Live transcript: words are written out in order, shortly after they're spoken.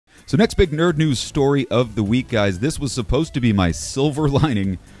So next big nerd news story of the week, guys. This was supposed to be my silver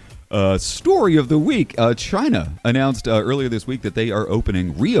lining story of the week. China announced earlier this week that they are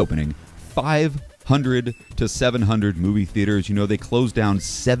reopening 500 to 700 movie theaters. You know, they closed down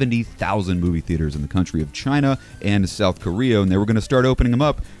 70,000 movie theaters in the country of China and South Korea, and they were going to start opening them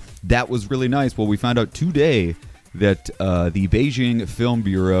up. That was really nice. Well, we found out today that the Beijing Film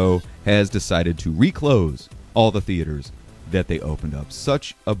Bureau has decided to reclose all the theaters that they opened up.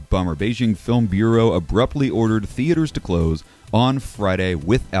 Such a bummer. Beijing Film Bureau abruptly ordered theaters to close on Friday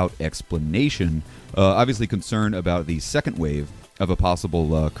without explanation. Obviously concerned about the second wave of a possible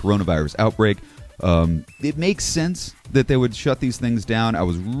coronavirus outbreak. It makes sense that they would shut these things down. I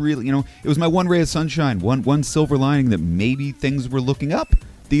was really, it was my one ray of sunshine, one silver lining that maybe things were looking up.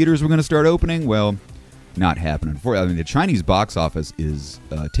 Theaters were going to start opening. Well, not happening. I mean, the Chinese box office is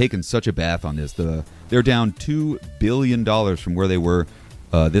taking such a bath on this. They're down $2 billion from where they were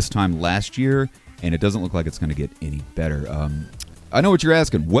this time last year, and it doesn't look like it's going to get any better. I know what you're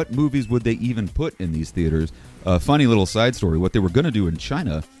asking. What movies would they even put in these theaters? Funny little side story. What they were going to do in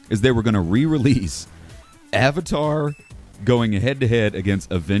China is they were going to re-release Avatar going head-to-head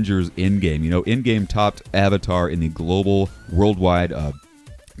against Avengers Endgame. You know, Endgame topped Avatar in the global, worldwide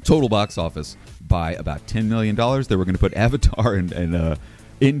total box office by about $10 million. They were going to put Avatar and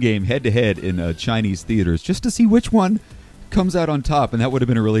Endgame head-to-head in Chinese theaters just to see which one comes out on top, and that would have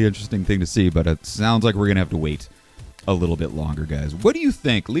been a really interesting thing to see, but it sounds like we're going to have to wait a little bit longer, guys. What do you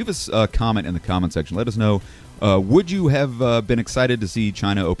think? Leave us a comment in the comment section. Let us know. Would you have been excited to see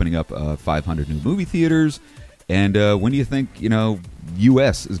China opening up 500 new movie theaters? And when do you think,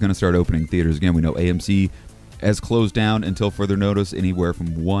 U.S. is going to start opening theaters again? We know AMC has closed down until further notice, anywhere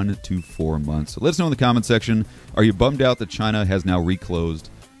from 1 to 4 months. So let us know in the comment section. Are you bummed out that China has now reclosed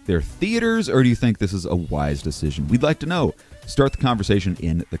their theaters, or do you think this is a wise decision? We'd like to know. Start the conversation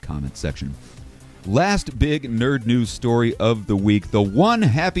in the comment section. Last big nerd news story of the week, the one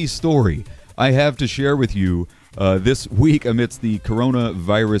happy story I have to share with you this week amidst the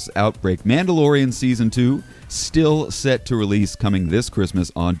coronavirus outbreak. Mandalorian Season 2 still set to release coming this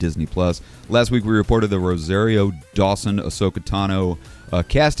Christmas on Disney+. Last week we reported the Rosario Dawson Ahsoka Tano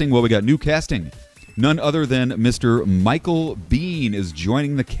casting. Well, we got new casting. None other than Mr. Michael Biehn is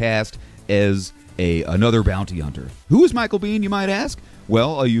joining the cast as another bounty hunter. Who is Michael Biehn, you might ask?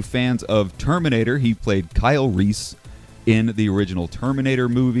 Well, are you fans of Terminator? He played Kyle Reese in the original Terminator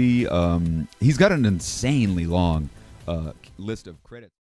movie. He's got an insanely long list of credits.